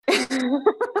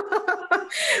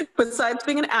Besides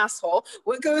being an asshole,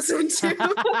 what goes into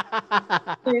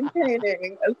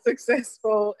maintaining a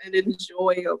successful and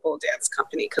enjoyable dance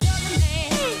company?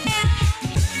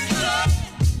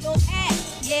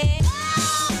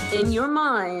 In your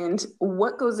mind,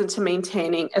 what goes into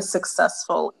maintaining a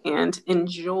successful and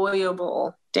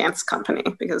enjoyable dance company?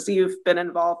 Because you've been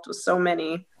involved with so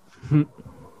many.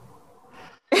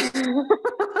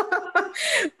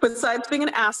 Besides being an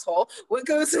asshole, what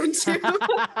goes into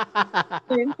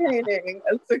maintaining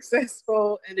a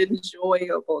successful and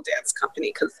enjoyable dance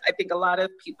company? Because I think a lot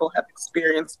of people have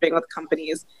experienced being with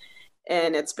companies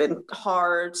and it's been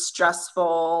hard,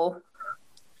 stressful.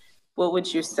 What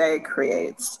would you say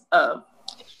creates a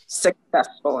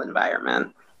successful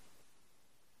environment?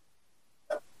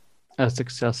 A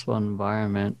successful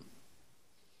environment.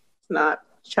 It's not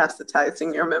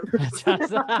chastising your members.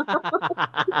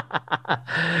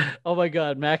 Oh my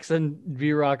God, Max and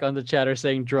V-Rock on the chat are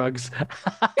saying drugs.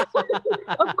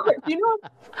 Of course. You know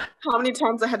how many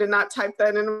times I had to not type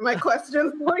that into my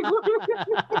questions?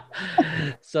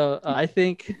 So I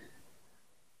think,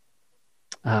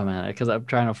 oh man, because I'm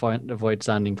trying to avoid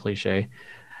sounding cliche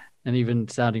and even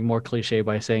sounding more cliche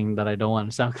by saying that I don't want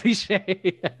to sound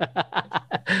cliche.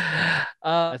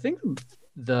 I think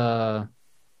the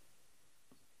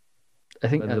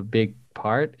big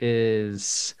part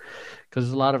is, because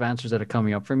there's a lot of answers that are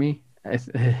coming up for me,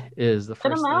 is the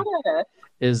first thing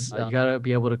is you got to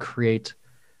be able to create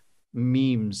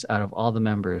memes out of all the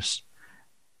members.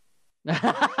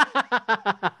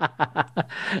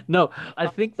 No, I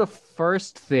think the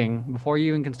first thing, before you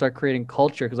even can start creating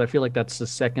culture, because I feel like that's the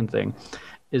second thing,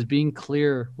 is being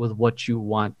clear with what you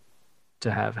want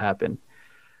to have happen.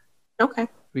 Okay.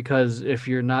 Because if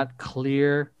you're not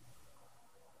clear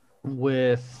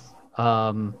with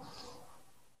the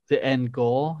end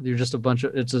goal, you're just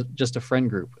just a friend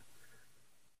group.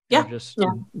 Yeah. You're just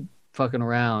fucking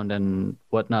around and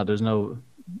whatnot. There's no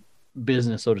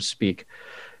business, so to speak,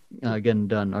 getting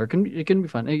done. Or it can be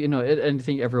fun. I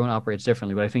think everyone operates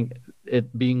differently, but I think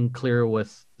it being clear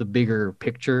with the bigger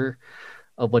picture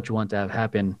of what you want to have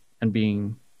happen and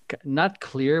being not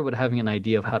clear, but having an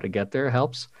idea of how to get there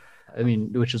helps. I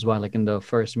mean, which is why, like in the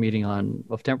first meeting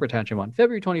of Temper Tantrum on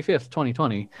February 25th,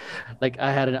 2020, like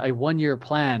I had a 1-year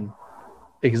plan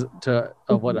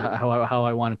how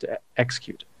I wanted to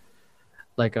execute.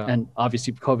 Like, and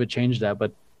obviously COVID changed that,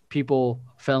 but people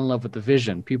fell in love with the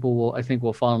vision. People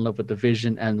will fall in love with the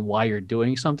vision and why you're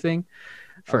doing something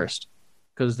first,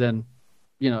 because then,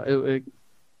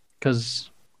 because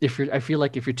I feel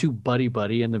like if you're too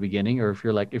buddy in the beginning, or if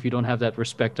you don't have that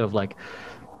respect of like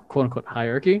quote unquote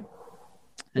hierarchy,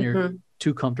 and you're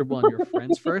too comfortable on your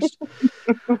friends first,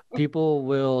 people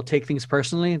will take things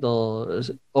personally. They'll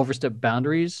overstep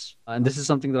boundaries. And this is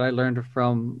something that I learned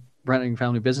from running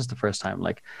family business the first time.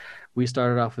 Like, we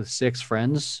started off with 6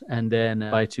 friends, and then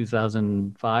by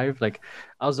 2005, like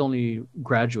I was the only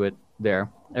graduate there.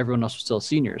 Everyone else was still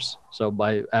seniors. So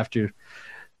after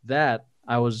that,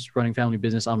 I was running family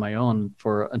business on my own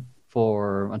for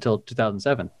until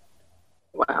 2007.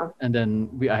 Wow. And then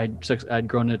I'd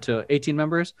grown it to 18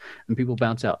 members, and people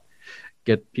bounce out.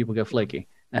 People get flaky.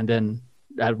 And then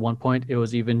at one point it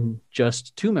was even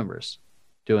just 2 members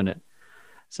doing it.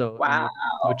 So, wow.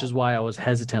 Which is why I was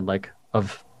hesitant,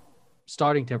 of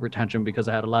starting Temper Tantrum, because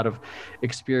I had a lot of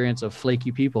experience of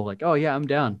flaky people. Like, oh yeah, I'm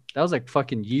down. That was like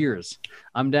fucking years.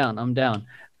 I'm down.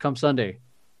 Come Sunday,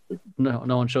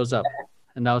 no one shows up.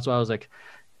 And that's why I was like,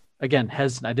 again,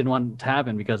 hesitant. I didn't want it to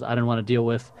happen because I didn't want to deal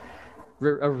with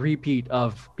a repeat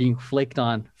of being flaked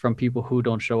on from people who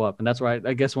don't show up. And that's why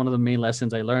I guess one of the main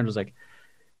lessons I learned was like,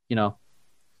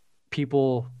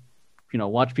 people,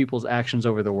 watch people's actions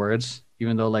over the words,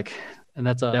 even though and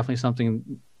that's definitely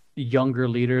something younger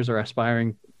leaders or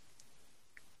aspiring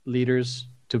leaders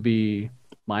to be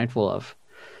mindful of.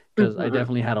 Because I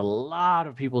definitely had a lot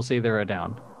of people say they were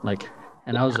down.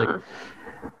 And I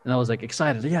was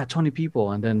excited. Yeah, 20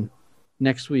 people. And then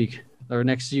next week or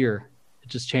next year, it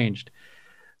just changed.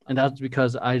 And that's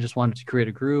because I just wanted to create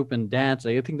a group and dance.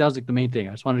 I think that was the main thing.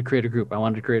 I just wanted to create a group.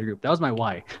 That was my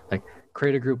why.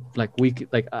 Create a group.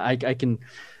 I can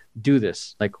do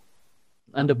this.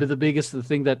 And the biggest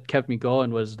thing that kept me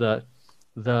going was the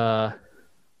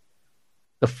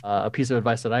piece of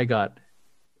advice that I got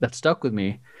that stuck with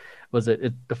me was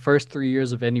that the first 3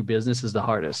 years of any business is the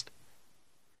hardest.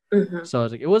 Mm-hmm. So I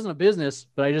was like, it wasn't a business,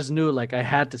 but I just knew I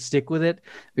had to stick with it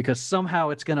because somehow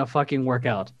it's gonna fucking work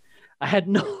out. I had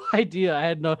no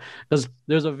idea. Because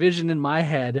there's a vision in my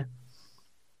head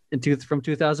from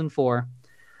 2004.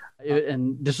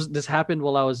 And this happened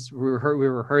while we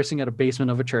were rehearsing at a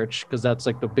basement of a church, because that's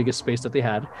like the biggest space that they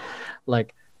had.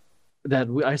 Like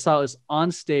I saw us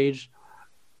on stage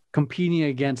competing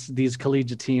against these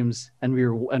collegiate teams, and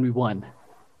we won.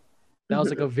 That was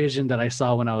like a vision that I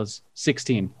saw when I was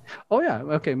 16. Oh yeah,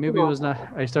 okay, maybe it was not.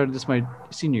 I started this my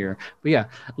senior year, but yeah,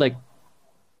 like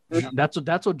that's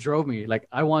what drove me. Like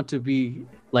I want to be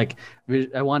like,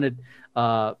 I wanted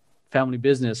family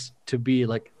business to be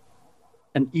like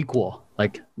an equal,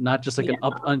 like not just like an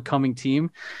upcoming team,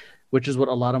 which is what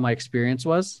a lot of my experience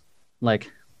was.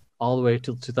 Like all the way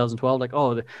till 2012, like,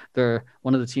 oh, they're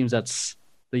one of the teams that's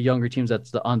the younger teams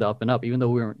that's on the up and up, even though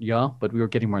we weren't young, but we were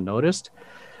getting more noticed.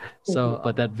 So,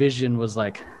 but that vision was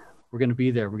like, we're going to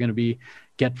be there. We're going to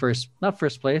get not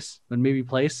first place, but maybe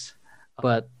place,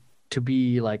 but to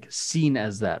be like seen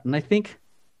as that. And I think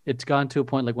it's gone to a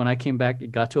point, like when I came back,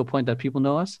 it got to a point that people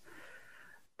know us.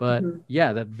 But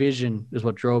yeah, that vision is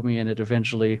what drove me. And it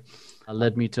eventually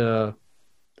led me to,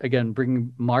 again,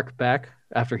 bring Mark back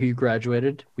after he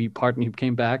graduated. He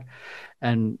came back.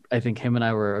 And I think him and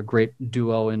I were a great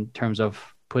duo in terms of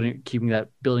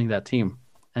building that team.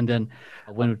 And then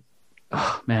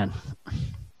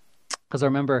because I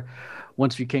remember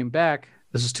once we came back,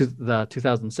 this was the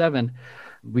 2007,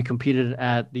 we competed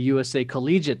at the USA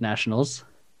Collegiate Nationals.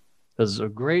 It was a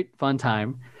great fun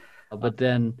time. But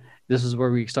then this is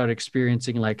where we started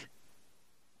experiencing like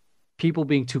people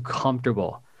being too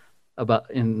comfortable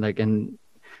and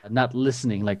not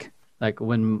listening. Like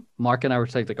when Mark and I were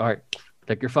like, all right,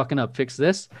 like you're fucking up, fix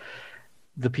this.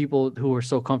 The people who were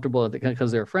so comfortable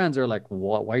because they're friends are like,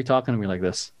 why are you talking to me like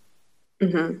this?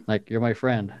 Like, you're my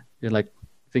friend. You're like,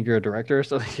 think you're a director?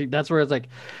 So that's where it's like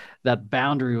that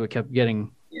boundary kept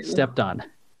getting stepped on.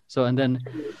 So, and then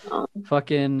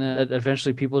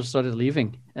eventually people started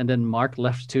leaving. And then Mark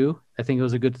left too. I think it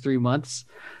was a good 3 months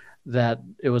that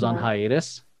it was on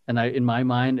hiatus. And in my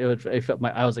mind,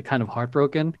 I was like kind of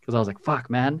heartbroken because I was like, fuck,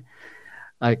 man.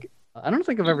 Like, I don't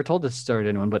think I've ever told this story to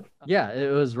anyone, but yeah,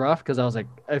 it was rough because I was like,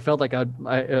 I felt like a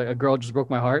girl just broke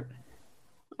my heart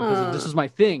because this was my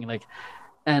thing. Like,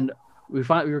 and we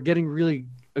were getting really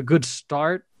a good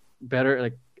start, better,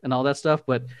 like, and all that stuff,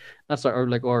 but not start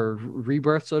or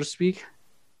rebirth, so to speak.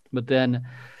 But then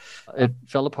it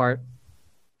fell apart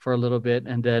for a little bit,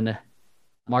 and then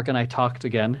Mark and I talked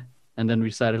again, and then we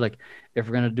decided like, if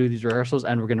we're gonna do these rehearsals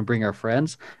and we're gonna bring our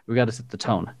friends, we got to set the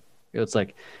tone. It's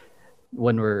like,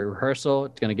 when we're rehearsal,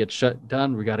 it's gonna get shit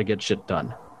done. We got to get shit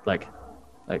done. Like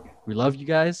we love you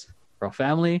guys, we're all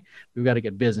family. We got to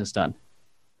get business done.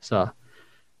 So,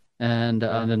 and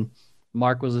then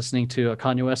Mark was listening to a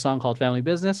Kanye West song called "Family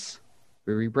Business."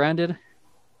 We rebranded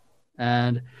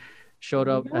and showed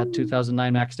up at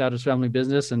 2009, maxed out as Family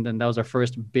Business, and then that was our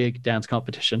first big dance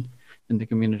competition in the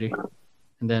community.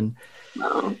 And then,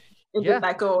 did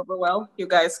that go over well? You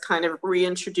guys kind of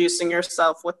reintroducing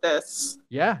yourself with this?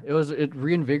 Yeah, it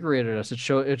reinvigorated us. It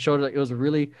showed like it was a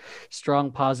really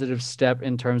strong positive step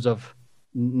in terms of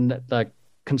like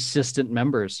consistent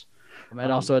members.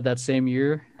 And also at that same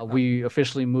year, we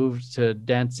officially moved to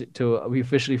we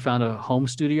officially found a home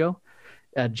studio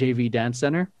at JV Dance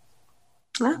Center.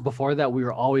 Before that, we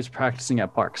were always practicing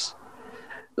at parks,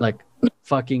 like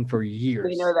fucking for years.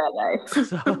 We know that life.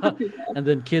 So, and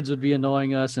then kids would be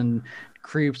annoying us, and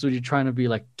creeps would be trying to be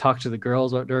like talk to the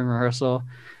girls during rehearsal,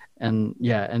 and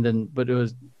but it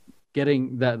was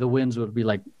getting that the wins would be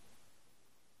like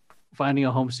finding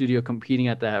a home studio, competing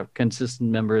at that,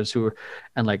 consistent members who were,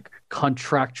 and like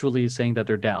contractually saying that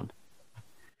they're down.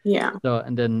 Yeah. So,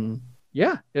 and then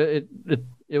it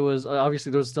was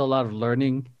obviously there was still a lot of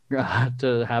learning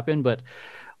to happen, but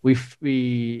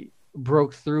we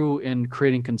broke through in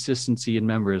creating consistency in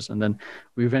members. And then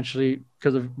we eventually,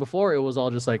 before it was all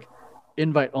just like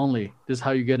invite only, this is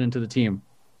how you get into the team.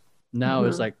 Now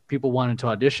it's like people wanted to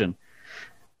audition,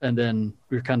 and then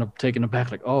we were kind of taken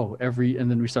aback, like,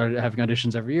 and then we started having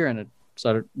auditions every year, and it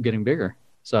started getting bigger.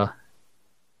 So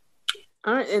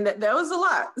all right, and that was a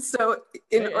lot. So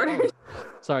in order to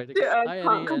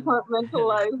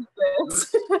compartmentalize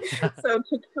this, so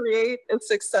to create a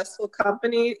successful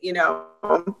company, taking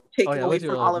away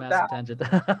from all of that.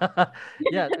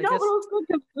 Yeah, it was good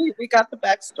because we got the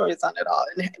backstories on it all,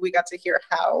 and we got to hear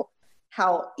how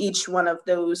each one of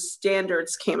those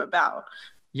standards came about.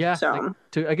 Yeah, so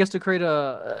to create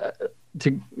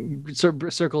to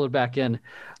circle it back in,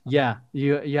 you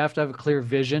have to have a clear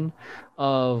vision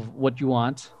of what you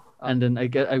want, and then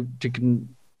to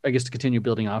continue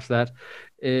building off that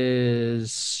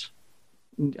is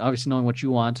obviously knowing what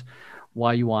you want,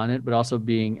 why you want it, but also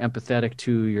being empathetic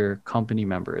to your company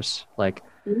members. Like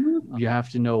you have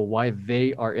to know why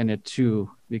they are in it too,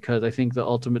 because I think the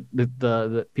ultimate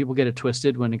the people get it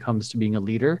twisted when it comes to being a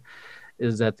leader,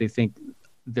 is that they think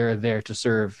they're there to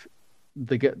serve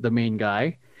the main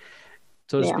guy,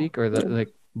 so to speak, or the like.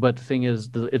 But the thing is,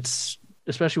 it's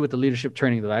especially with the leadership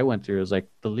training that I went through, is like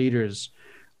the leaders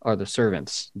are the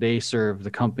servants. They serve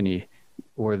the company,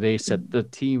 or they set the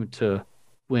team to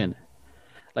win.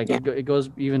 Like it goes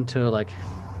even to like,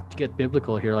 to get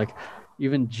biblical here, like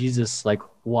even Jesus like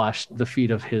washed the feet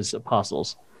of his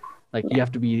apostles. Like you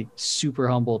have to be super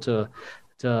humble to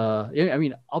I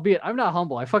mean, albeit I'm not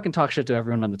humble, I fucking talk shit to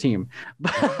everyone on the team,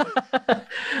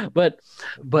 but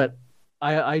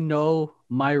I know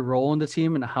my role in the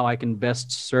team and how I can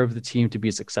best serve the team to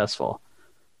be successful.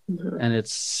 And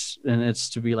it's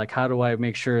to be like, how do I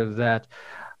make sure that,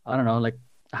 I don't know, like,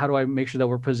 how do I make sure that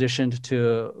we're positioned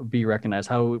to be recognized?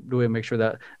 How do we make sure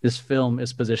that this film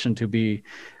is positioned to be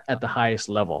at the highest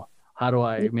level? How do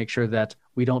I make sure that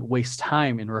we don't waste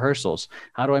time in rehearsals?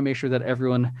 How do I make sure that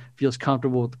everyone feels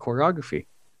comfortable with the choreography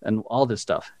and all this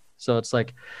stuff? So it's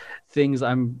like things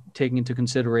I'm taking into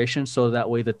consideration, so that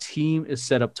way the team is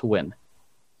set up to win.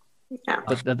 Yeah.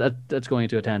 But that's going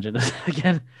into a tangent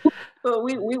again. Well,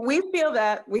 we feel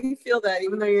that. We feel that,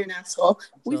 even though you're an asshole.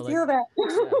 We feel that.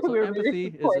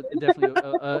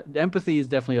 So empathy is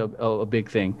definitely a big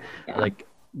thing. Yeah. Like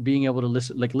being able to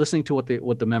listening to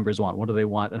what the members want. What do they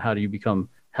want, and how do you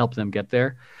help them get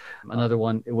there? Another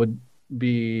one, it would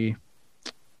be,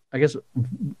 I guess,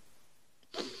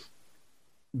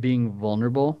 being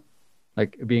vulnerable,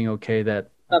 like being okay that.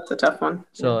 That's a tough one.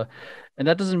 So. And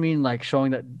that doesn't mean like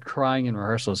showing that crying in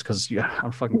rehearsals, because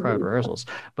I'm fucking crying at rehearsals.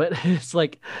 But it's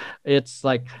like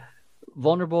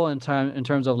vulnerable in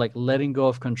terms of like letting go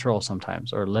of control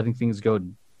sometimes, or letting things go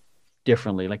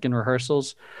differently. Like in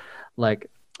rehearsals, like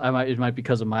it might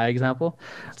because of my example.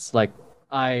 It's like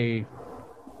I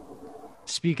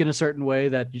speak in a certain way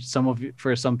that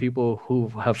for some people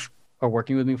who are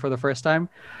working with me for the first time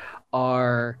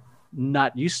are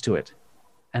not used to it,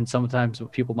 and sometimes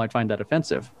people might find that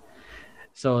offensive.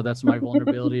 So that's my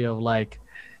vulnerability of like,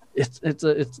 it's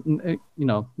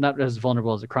not as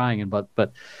vulnerable as the crying, but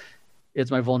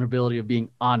it's my vulnerability of being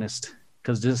honest,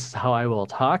 because this is how I will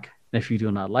talk. And if you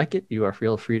do not like it, you're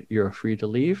free to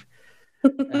leave.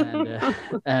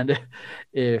 And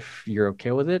if you're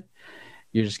okay with it,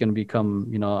 you're just gonna become,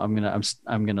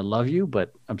 I'm gonna love you,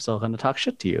 but I'm still gonna talk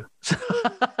shit to you.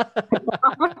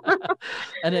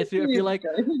 And if you like,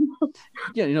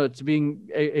 it's being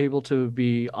able to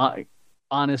be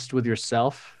honest with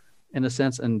yourself in a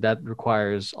sense, and that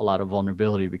requires a lot of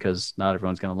vulnerability, because not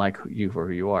everyone's going to like you for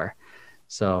who you are.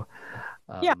 So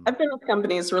I've been with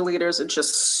companies where leaders are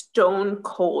just stone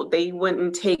cold. They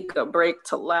wouldn't take a break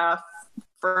to laugh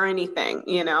for anything,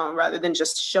 rather than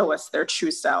just show us their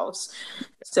true selves.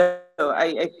 So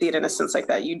I see it in a sense like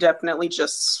that. You definitely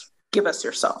just give us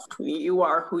yourself. You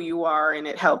are who you are, and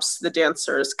it helps the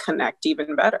dancers connect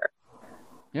even better.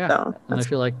 Yeah, so, and I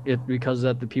feel like it, because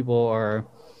that the people are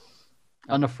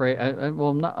unafraid.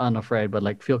 Well, not unafraid, but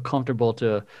like feel comfortable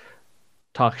to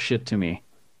talk shit to me,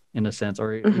 in a sense,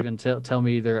 or even tell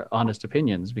me their honest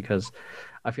opinions. Because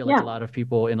I feel like a lot of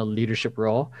people in a leadership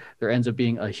role, there ends up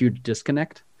being a huge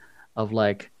disconnect of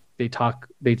like the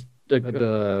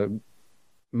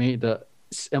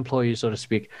employees, so to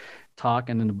speak, talk,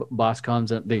 and then the boss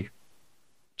comes and they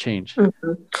change.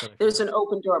 Mm-hmm. So there's an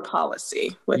open door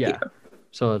policy with you.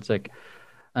 So it's like,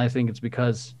 I think it's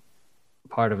because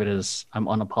part of it is I'm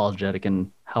unapologetic in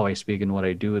how I speak and what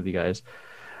I do with you guys.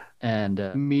 And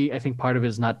I think part of it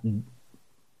is not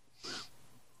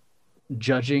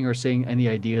judging or saying any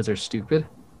ideas are stupid.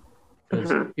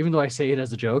 Because even though I say it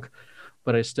as a joke,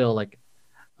 but I still like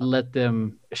let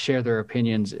them share their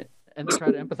opinions and try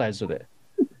to empathize with it.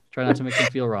 Try not to make them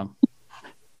feel wrong,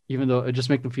 even though it just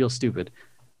make them feel stupid.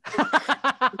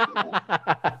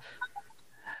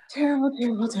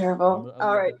 Terrible.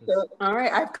 All right.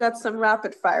 I've got some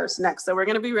rapid fires next. So we're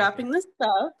going to be wrapping this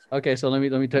up. Okay. So let me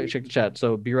check the chat.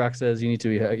 So B-Rock says you need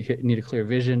a clear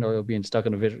vision, or you'll be stuck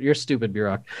in a vision. You're stupid,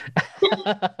 B-Rock.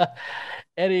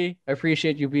 Eddie, I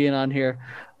appreciate you being on here.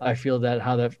 I feel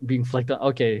that being flicked on.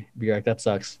 Okay, B-Rock, that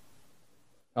sucks.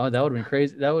 Oh, that would have been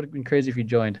crazy. That would have been crazy if you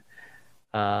joined.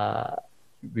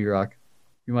 B-Rock,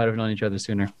 we might have known each other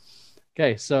sooner.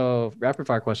 Okay. So rapid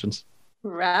fire questions.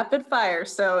 Rapid fire.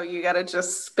 So you got to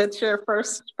just spit your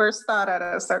first thought at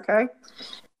us, okay?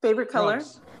 Favorite color?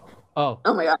 Drugs. Oh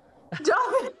my God.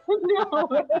 No.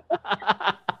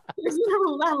 It's not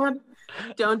allowed.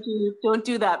 Don't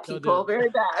do that, people. Very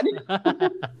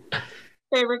bad.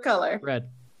 Favorite color? Red.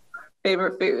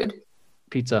 Favorite food?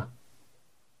 Pizza.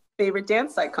 Favorite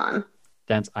dance icon?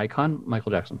 Dance icon?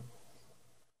 Michael Jackson.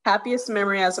 Happiest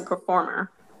memory as a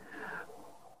performer.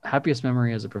 Happiest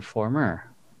memory as a performer.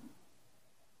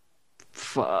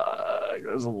 Fuck,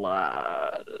 there's a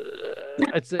lot.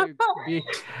 I'd say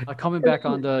coming back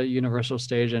on the Universal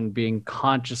stage and being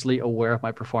consciously aware of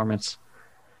my performance.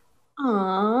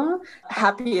 Aww.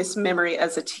 Happiest memory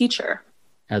as a teacher.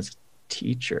 As a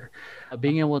teacher,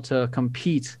 being able to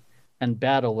compete and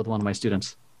battle with one of my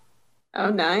students. Oh,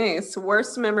 nice.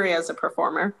 Worst memory as a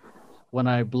performer. When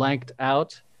I blanked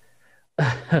out,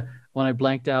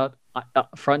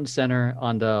 front and center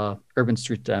on the Urban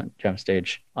Street Jam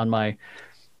stage on my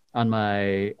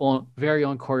own very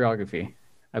own choreography.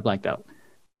 I blanked out.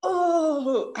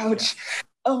 Oh, ouch.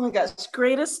 Oh my gosh.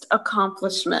 Greatest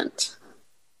accomplishment.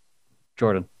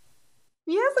 Jordan.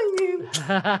 Yes, I do.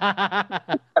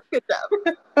 Good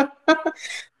job.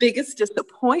 Biggest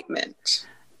disappointment.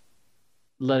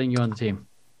 Letting you on the team.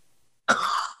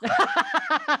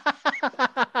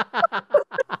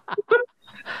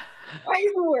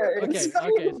 Nice words.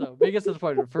 Okay. So biggest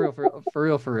disappointment, for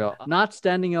real. Not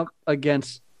standing up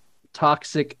against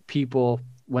toxic people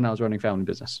when I was running family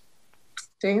business.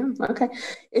 Damn. Okay.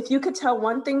 If you could tell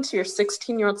one thing to your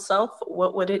 16-year-old self,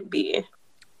 what would it be?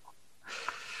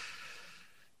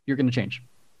 You're going to change.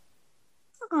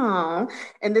 Oh,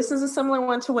 and this is a similar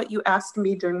one to what you asked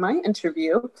me during my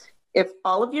interview. If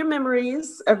all of your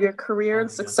memories of your career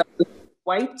and success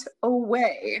wiped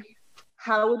away,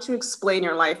 how would you explain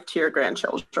your life to your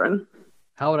grandchildren?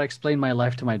 How would I explain my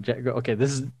life to my... Okay,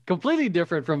 this is completely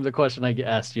different from the question I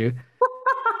asked you.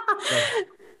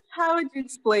 How would you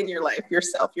explain your life,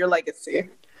 yourself, your legacy?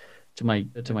 To my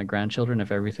grandchildren,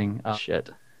 if everything...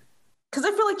 shit. Because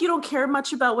I feel like you don't care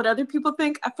much about what other people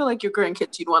think. I feel like your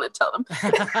grandkids, you'd want to tell them.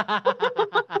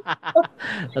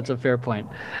 That's a fair point.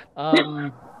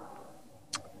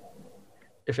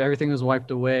 If everything was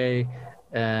wiped away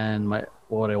and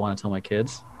what I want to tell my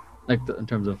kids, like in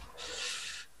terms of...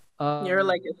 your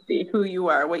legacy, who you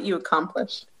are, what you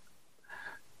accomplished.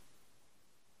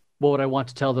 What would I want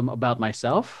to tell them about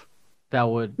myself? That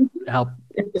would help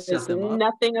set them up.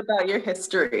 Nothing about your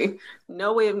history.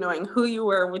 No way of knowing who you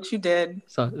were, what you did.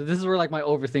 So this is where like my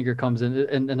overthinker comes in,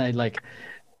 and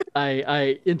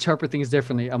I interpret things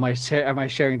differently. Am I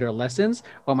sharing their lessons,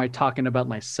 or am I talking about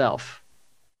myself?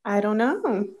 I don't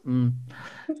know.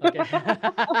 Okay.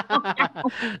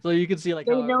 So you can see like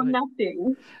they know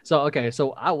nothing. So okay,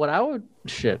 so I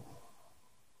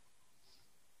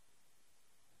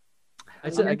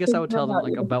guess I would tell them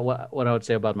like about what I would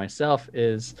say about myself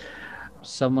is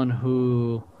someone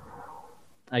who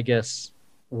I guess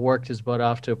worked his butt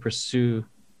off to pursue,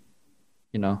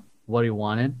 what he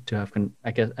wanted to have,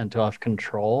 and to have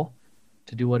control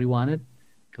to do what he wanted,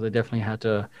 because I definitely had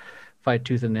to fight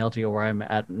tooth and nail to get where I'm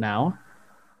at now,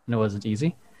 and it wasn't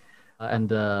easy. And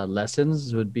the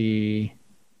lessons would be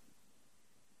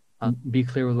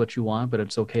clear with what you want, but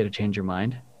it's okay to change your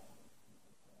mind.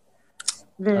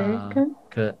 Very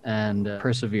good. And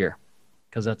persevere,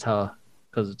 because it's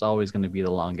always going to be the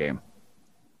long game.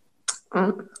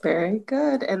 Very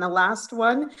good. And the last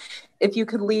one, if you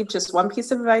could leave just one piece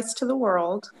of advice to the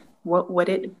world, what would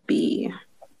it be?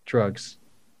 Drugs.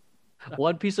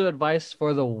 One piece of advice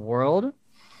for the world?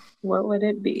 What would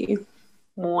it be?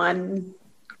 One.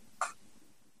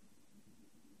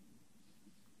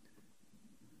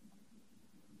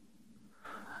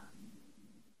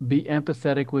 Be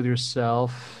empathetic with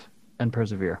yourself and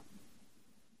persevere.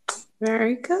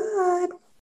 Very good.